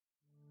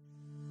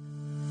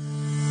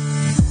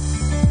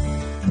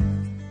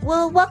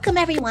welcome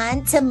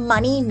everyone to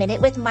Money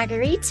Minute with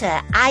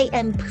Margarita. I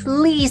am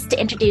pleased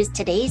to introduce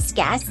today's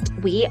guest.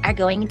 We are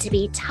going to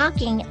be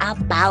talking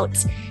about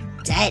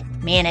debt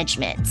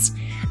management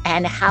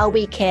and how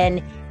we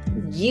can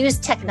use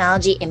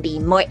technology and be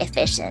more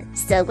efficient.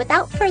 So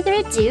without further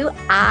ado,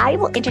 I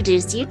will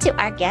introduce you to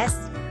our guest,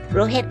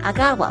 Rohit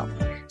Agarwal.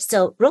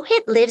 So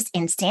Rohit lives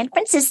in San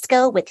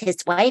Francisco with his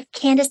wife,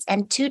 Candice,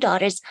 and two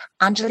daughters,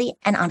 Anjali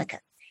and Annika.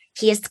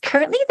 He is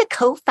currently the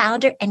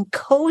co-founder and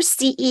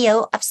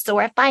co-CEO of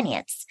Sora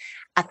Finance,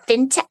 a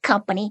fintech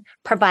company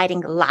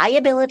providing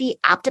liability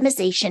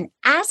optimization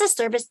as a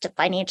service to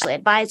financial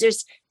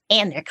advisors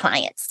and their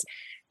clients.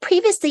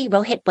 Previously,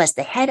 Rohit was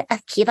the head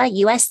of Kiva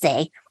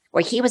USA,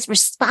 where he was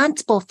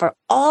responsible for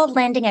all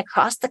lending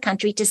across the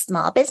country to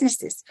small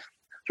businesses.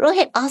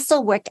 Rohit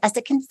also worked as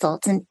a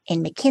consultant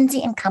in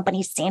McKinsey &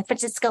 Company's San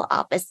Francisco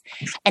office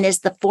and is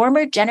the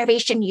former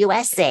Generation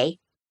USA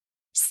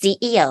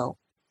CEO,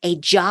 a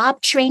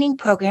job training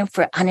program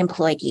for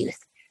unemployed youth.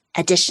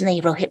 Additionally,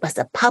 Rohit was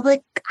a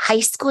public high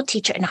school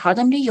teacher in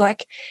Harlem, New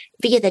York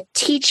via the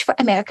Teach for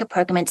America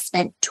program and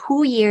spent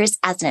 2 years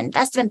as an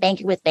investment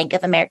banker with Bank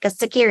of America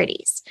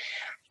Securities.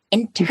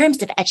 In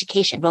terms of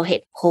education,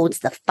 Rohit holds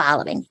the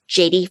following: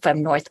 JD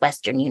from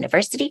Northwestern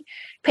University,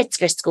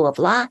 Pritzker School of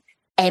Law,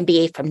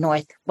 MBA from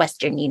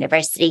Northwestern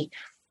University,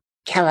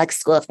 Kellogg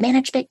School of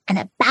Management, and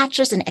a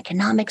bachelor's in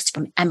economics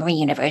from Emory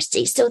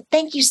University. So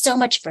thank you so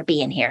much for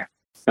being here.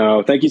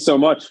 Oh, thank you so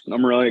much.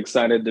 I'm really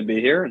excited to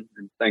be here, and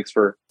thanks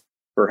for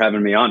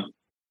having me on.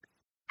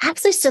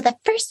 Absolutely. So the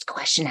first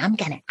question I'm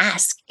going to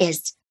ask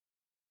is,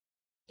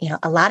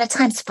 a lot of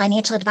times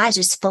financial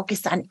advisors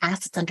focus on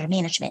assets under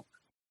management.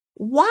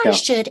 Why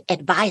should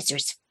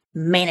advisors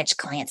manage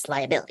clients'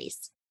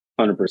 liabilities?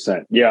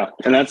 100%. Yeah.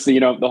 And that's, the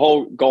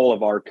whole goal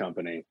of our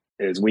company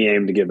is we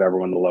aim to give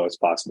everyone the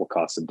lowest possible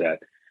cost of debt.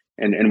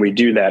 And we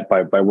do that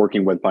by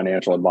working with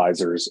financial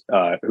advisors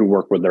who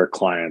work with their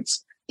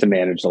clients to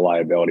manage the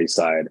liability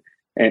side.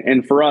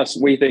 And for us,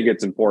 we think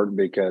it's important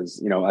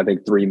because, I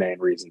think three main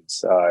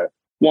reasons.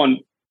 One,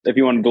 if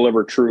you want to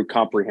deliver true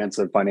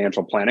comprehensive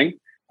financial planning,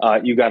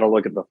 you got to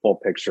look at the full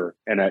picture.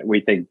 And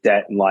we think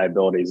debt and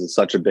liabilities is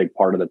such a big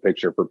part of the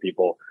picture for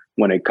people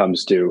when it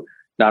comes to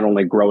not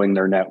only growing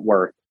their net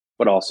worth,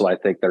 but also I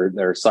think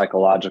their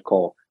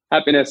psychological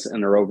happiness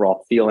and their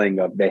overall feeling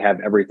of they have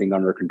everything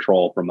under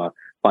control from a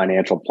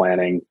financial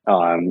planning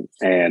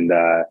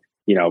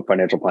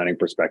financial planning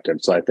perspective.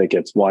 So I think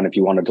it's one, if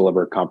you want to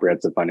deliver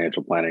comprehensive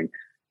financial planning.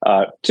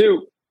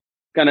 Two,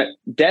 kind of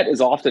debt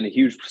is often a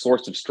huge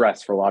source of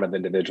stress for a lot of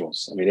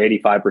individuals. I mean,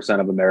 85%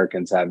 of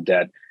Americans have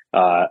debt.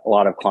 A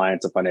lot of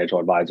clients of financial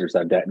advisors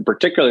have debt. And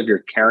particularly if you're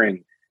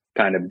carrying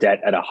kind of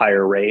debt at a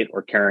higher rate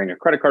or carrying a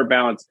credit card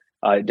balance,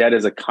 debt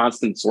is a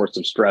constant source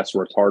of stress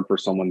where it's hard for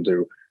someone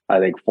to, I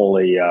think,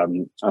 fully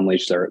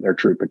unleash their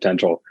true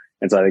potential.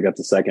 And so I think that's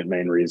the second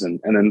main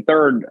reason. And then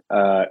third,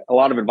 a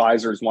lot of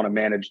advisors want to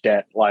manage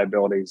debt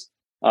liabilities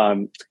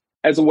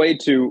as a way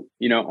to,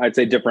 I'd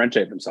say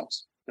differentiate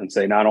themselves and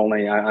say, not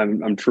only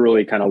I'm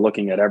truly kind of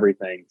looking at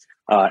everything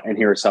and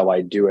here's how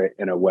I do it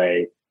in a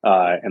way.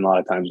 And a lot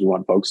of times we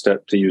want folks to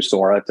use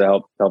Sora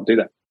to help do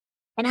that.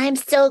 And I'm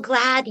so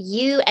glad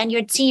you and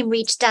your team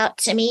reached out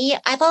to me.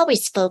 I've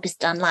always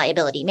focused on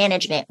liability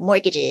management,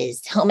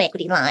 mortgages, home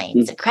equity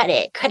lines,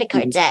 credit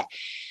card debt.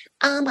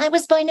 I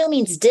was by no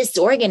means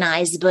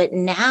disorganized, but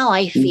now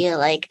I feel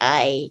like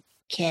I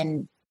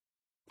can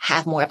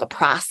have more of a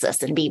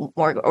process and be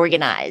more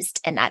organized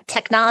and that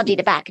technology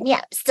to back me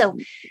up. So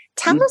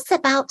tell us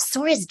about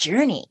Sora's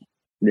journey.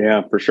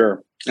 Yeah, for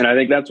sure. And I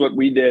think that's what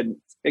we did.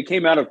 It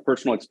came out of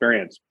personal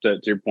experience, to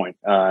your point.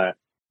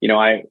 When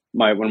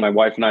my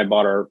wife and I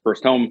bought our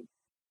first home,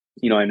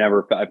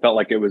 I felt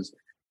like it was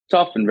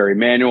tough and very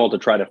manual to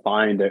try to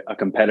find a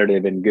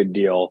competitive and good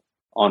deal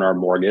on our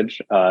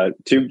mortgage.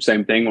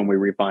 Same thing when we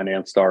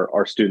refinanced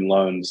our student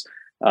loans.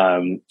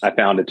 I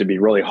found it to be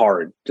really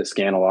hard to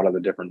scan a lot of the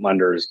different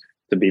lenders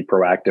to be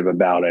proactive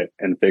about it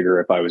and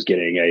figure if I was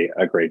getting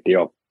a great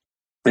deal.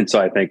 And so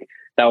I think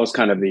that was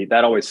kind of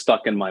that always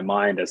stuck in my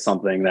mind as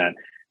something that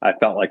I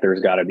felt like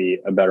there's got to be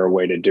a better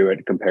way to do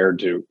it compared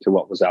to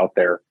what was out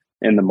there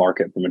in the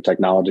market from a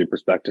technology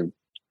perspective.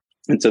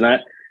 And so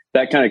that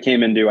kind of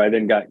came into, I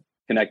then got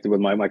connected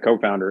with my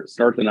co-founder,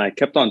 Snart, and I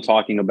kept on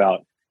talking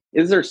about,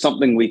 is there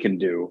something we can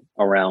do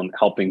around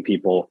helping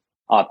people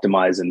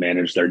optimize and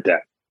manage their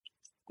debt?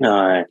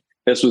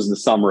 This was the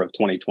summer of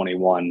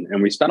 2021,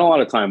 and we spent a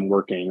lot of time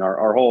working.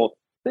 Our whole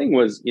thing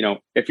was,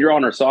 if you're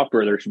on our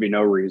software, there should be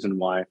no reason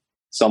why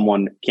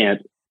someone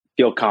can't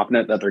feel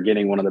confident that they're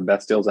getting one of the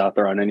best deals out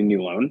there on any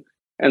new loan.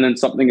 And then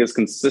something is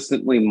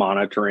consistently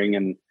monitoring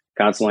and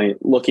constantly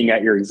looking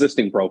at your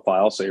existing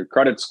profile, so your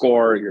credit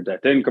score, your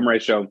debt to income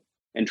ratio,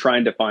 and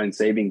trying to find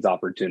savings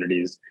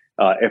opportunities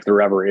if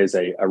there ever is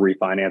a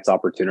refinance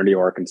opportunity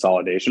or a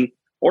consolidation,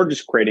 or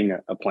just creating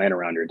a plan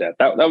around your debt.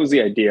 That was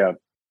the idea.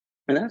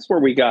 And that's where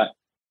we got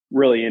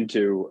really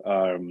into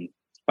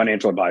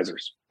financial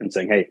advisors and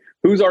saying, hey,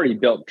 who's already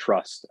built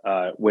trust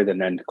with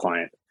an end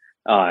client?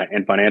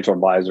 And financial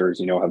advisors,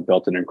 have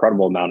built an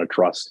incredible amount of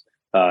trust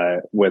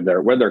with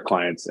their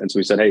clients. And so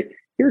we said, hey,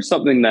 here's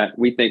something that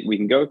we think we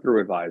can go through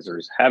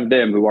advisors, have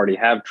them who already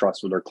have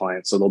trust with their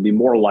clients, so they'll be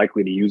more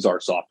likely to use our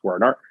software.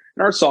 And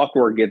our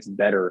software gets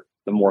better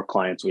the more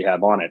clients we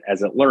have on it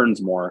as it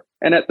learns more.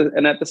 And at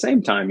the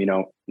same time,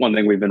 one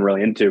thing we've been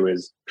really into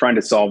is trying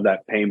to solve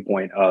that pain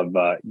point of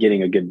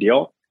getting a good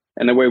deal.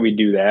 And the way we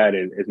do that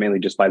is mainly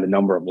just by the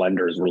number of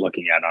lenders we're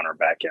looking at on our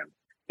back end.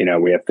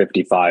 We have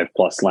 55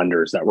 plus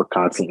lenders that we're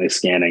constantly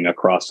scanning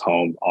across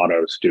home,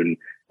 auto, student,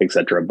 et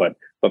cetera. But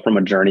from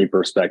a journey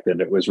perspective,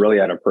 it was really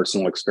at a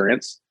personal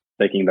experience,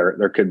 thinking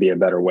there could be a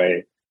better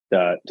way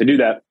to do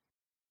that.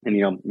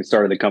 And, we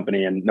started the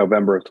company in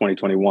November of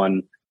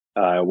 2021.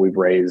 We've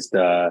raised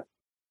about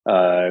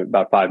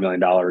 $5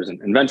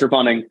 million in venture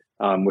funding,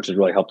 which has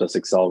really helped us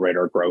accelerate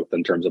our growth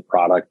in terms of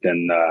product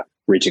and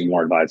reaching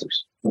more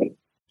advisors.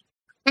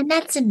 And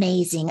that's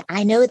amazing.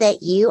 I know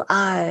that you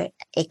are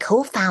a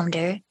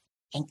co-founder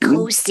and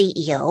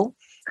co-CEO.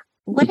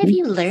 What have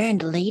you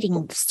learned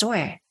leading the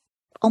store?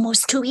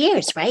 Almost 2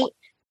 years, right?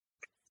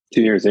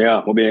 2 years,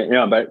 yeah. We'll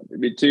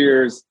be 2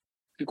 years.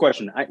 Good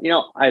question. I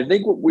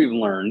think what we've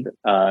learned,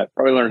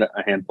 probably learned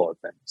a handful of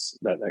things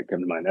that come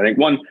to mind. I think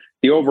one,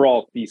 the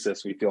overall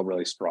thesis we feel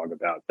really strong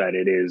about, that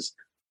it is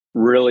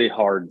really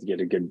hard to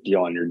get a good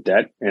deal on your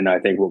debt. And I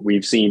think what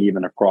we've seen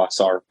even across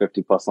our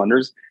 50 plus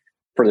lenders,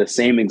 for the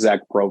same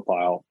exact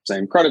profile,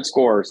 same credit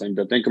score, same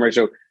debt to income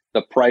ratio,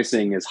 the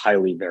pricing is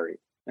highly varied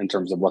in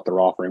terms of what they're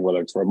offering, whether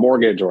it's for a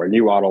mortgage or a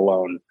new auto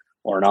loan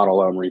or an auto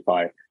loan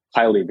refi,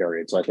 highly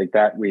varied. So I think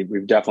that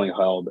we've definitely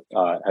held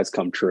has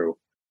come true.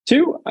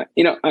 Two, I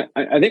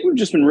think we've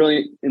just been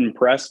really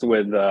impressed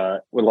with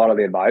a lot of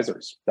the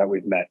advisors that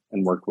we've met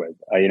and worked with.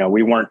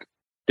 We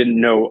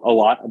didn't know a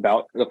lot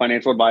about the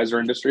financial advisor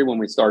industry when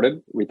we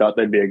started. We thought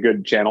they'd be a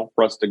good channel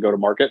for us to go to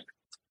market,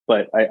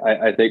 but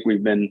I think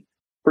we've been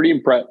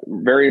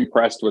very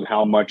impressed with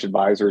how much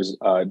advisors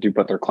do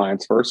put their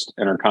clients first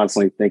and are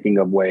constantly thinking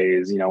of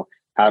ways,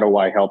 how do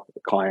I help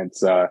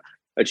clients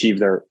achieve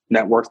their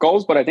net worth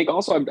goals? But I think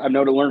also I've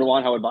learned a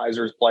lot how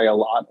advisors play a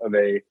lot of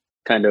a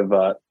kind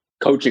of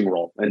coaching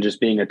role and just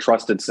being a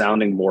trusted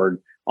sounding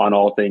board on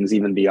all things,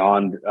 even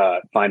beyond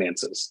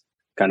finances,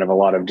 kind of a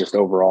lot of just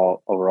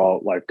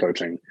overall life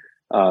coaching.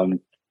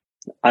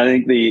 I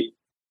think the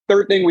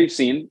third thing we've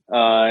seen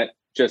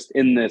just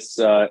in this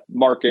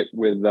market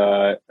with,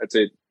 I'd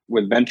say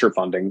with venture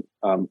funding,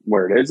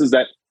 where it is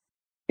that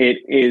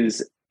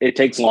it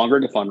takes longer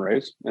to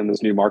fundraise in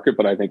this new market,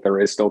 but I think there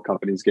is still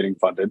companies getting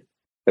funded.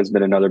 Has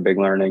been another big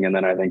learning. And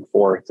then I think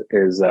fourth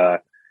is,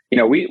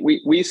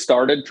 we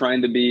started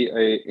trying to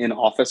be an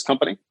office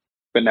company,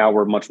 but now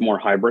we're much more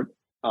hybrid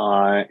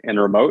and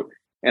remote.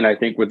 And I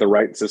think with the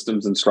right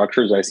systems and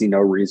structures, I see no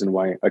reason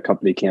why a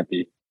company can't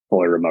be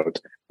fully remote.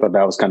 But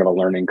that was kind of a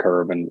learning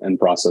curve and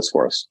process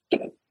for us.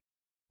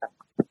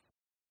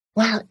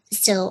 Wow.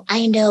 So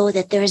I know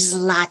that there's a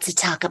lot to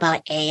talk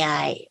about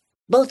AI,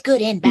 both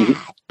good and bad,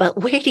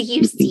 but where do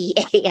you see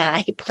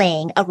AI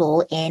playing a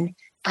role in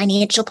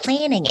financial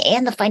planning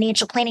and the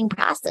financial planning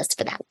process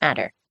for that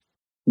matter?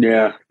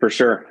 Yeah, for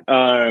sure.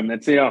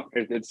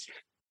 It's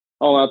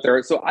all out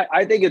there. So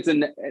I think it's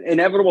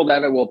inevitable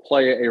that it will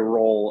play a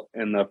role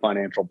in the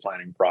financial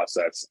planning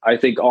process. I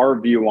think our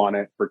view on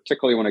it,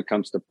 particularly when it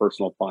comes to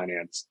personal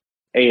finance,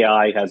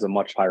 AI has a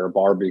much higher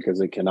bar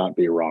because it cannot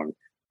be wrong.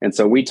 And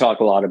so we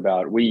talk a lot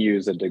about, we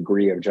use a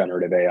degree of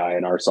generative AI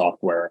in our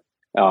software,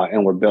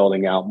 and we're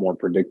building out more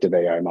predictive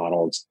AI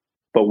models.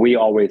 But we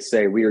always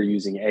say we are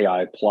using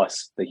AI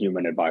plus the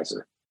human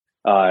advisor.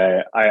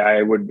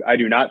 I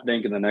do not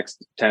think in the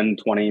next 10,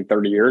 20,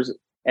 30 years,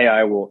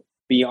 AI will,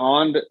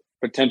 beyond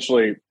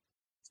potentially,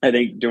 I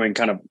think, doing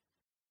kind of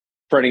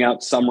spreading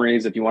out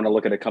summaries. If you want to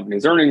look at a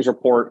company's earnings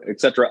report,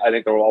 et cetera, I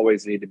think there will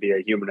always need to be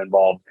a human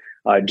involved,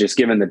 just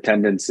given the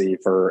tendency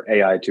for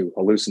AI to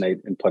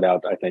hallucinate and put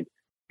out, I think,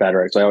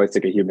 better. So I always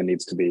think a human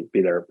needs to be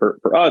there.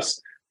 For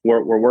us,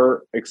 where we're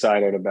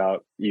excited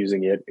about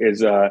using it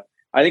is, I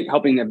think,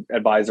 helping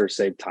advisors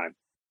save time.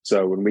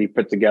 So when we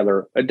put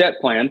together a debt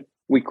plan,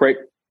 we create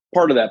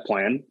part of that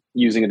plan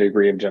using a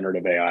degree of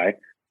generative AI,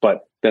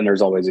 but then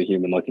there's always a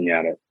human looking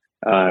at it.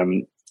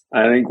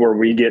 I think where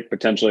we get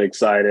potentially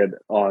excited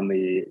on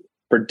the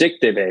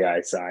predictive AI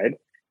side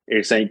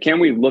is saying, can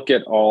we look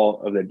at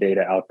all of the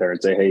data out there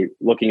and say, hey,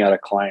 looking at a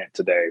client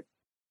today,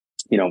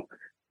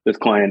 this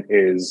client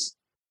is,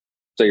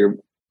 so you're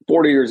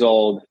 40 years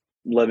old,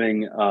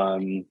 living,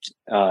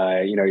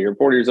 you're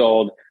 40 years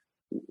old,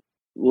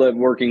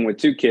 working with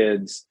 2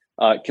 kids.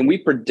 Can we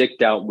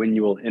predict out when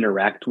you will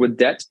interact with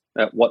debt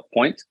at what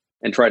point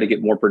and try to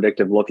get more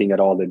predictive looking at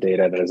all the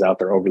data that is out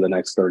there over the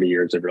next 30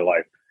 years of your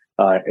life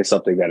is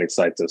something that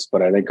excites us.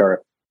 But I think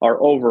our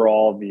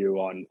overall view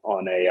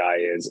on AI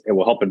is it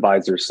will help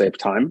advisors save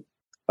time.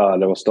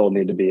 There will still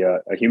need to be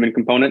a human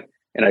component.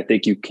 And I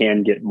think you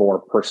can get more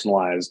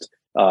personalized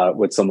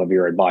with some of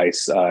your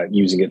advice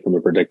using it from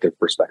a predictive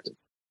perspective.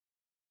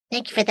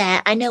 Thank you for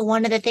that. I know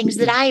one of the things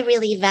that I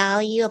really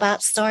value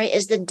about Sora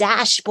is the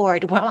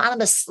dashboard. While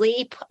I'm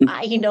asleep,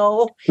 I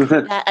know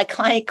that a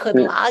client could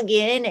log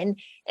in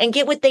and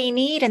get what they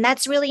need. And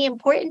that's really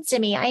important to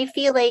me. I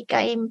feel like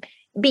I'm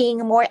being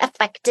more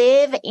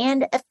effective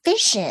and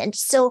efficient.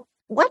 So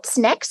what's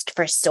next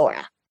for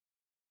Sora?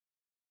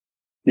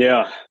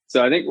 Yeah.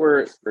 So I think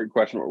great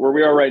question. Where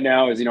we are right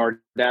now is,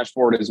 our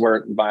dashboard is where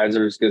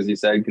advisors, because you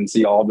said, can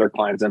see all of their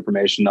clients'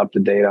 information up to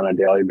date on a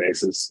daily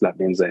basis. That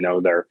means they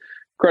know their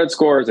credit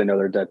scores, they know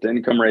their debt to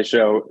income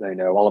ratio, they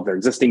know all of their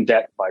existing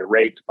debt by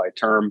rate, by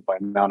term, by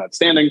amount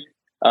outstanding.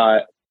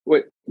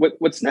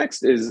 What's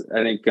next is,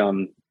 I think,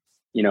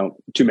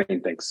 two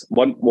main things.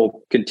 One,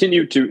 we'll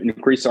continue to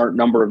increase our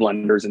number of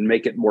lenders and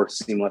make it more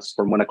seamless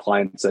from when a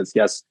client says,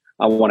 yes,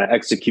 I want to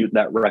execute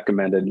that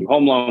recommended new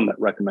home loan, that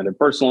recommended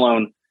personal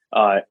loan.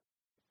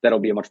 That'll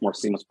be a much more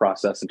seamless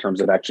process in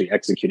terms of actually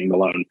executing the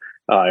loan.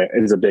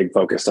 It is a big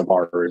focus of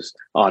ours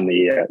on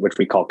the, which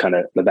we call kind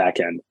of the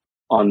back end.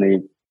 On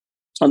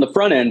the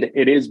front end,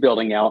 it is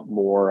building out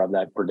more of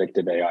that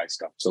predictive AI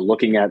stuff. So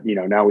looking at,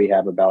 now we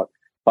have about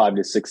 5,000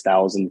 to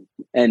 6,000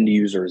 end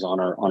users on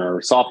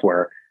our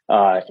software.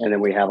 And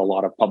then we have a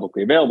lot of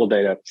publicly available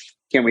data.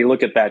 Can we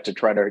look at that to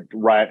try to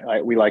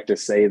we like to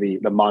say the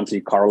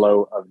Monte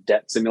Carlo of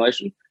debt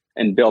simulation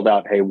and build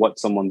out, hey, what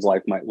someone's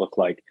life might look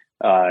like,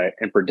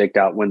 and predict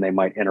out when they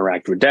might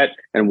interact with debt,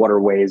 and what are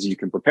ways you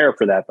can prepare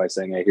for that by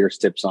saying, hey, here's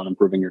tips on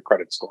improving your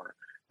credit score.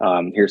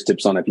 Here's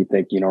tips on if you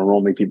think,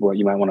 only people,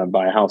 you might want to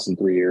buy a house in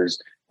 3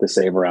 years to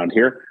save around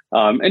here,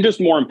 and just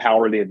more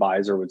empower the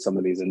advisor with some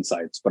of these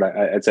insights. But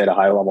I'd say at a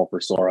high level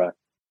for Sora,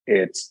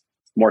 it's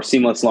more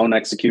seamless loan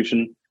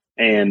execution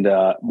and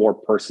more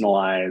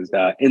personalized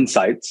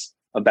insights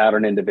about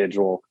an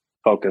individual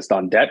focused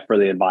on debt for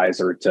the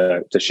advisor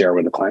to share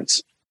with the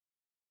clients.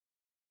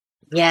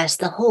 Yes,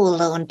 the whole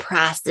loan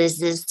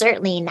process is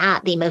certainly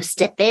not the most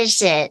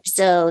efficient.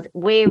 So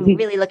we're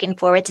really looking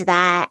forward to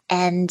that.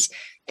 And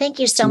thank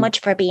you so much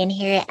for being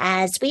here.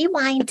 As we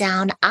wind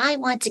down, I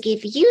want to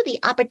give you the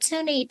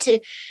opportunity to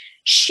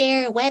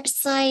share a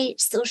website,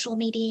 social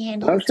media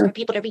handles for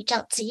people to reach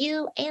out to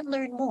you and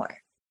learn more.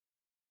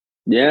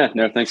 Yeah,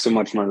 no, thanks so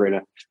much,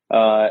 Margarita.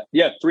 To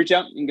reach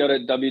out, you can go to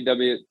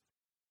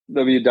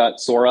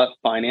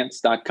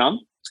www.sorafinance.com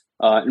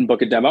and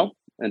book a demo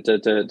and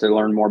to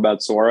learn more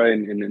about Sora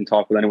and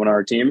talk with anyone on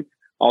our team.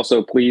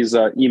 Also, please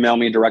email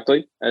me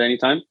directly at any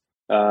time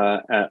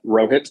at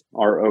Rohit,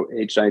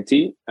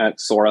 ROHIT, at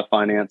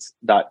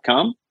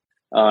sorafinance.com.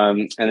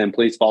 And then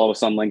please follow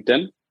us on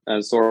LinkedIn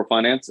as Sora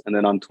Finance, and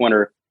then on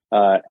Twitter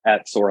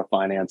at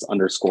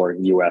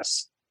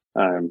SoraFinance_US.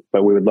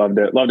 But we would love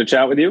to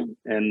chat with you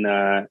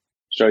and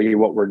show you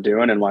what we're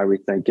doing and why we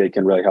think it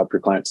can really help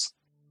your clients.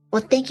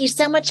 Well, thank you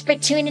so much for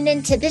tuning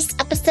in to this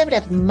episode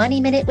of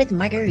Money Minute with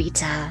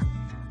Margarita.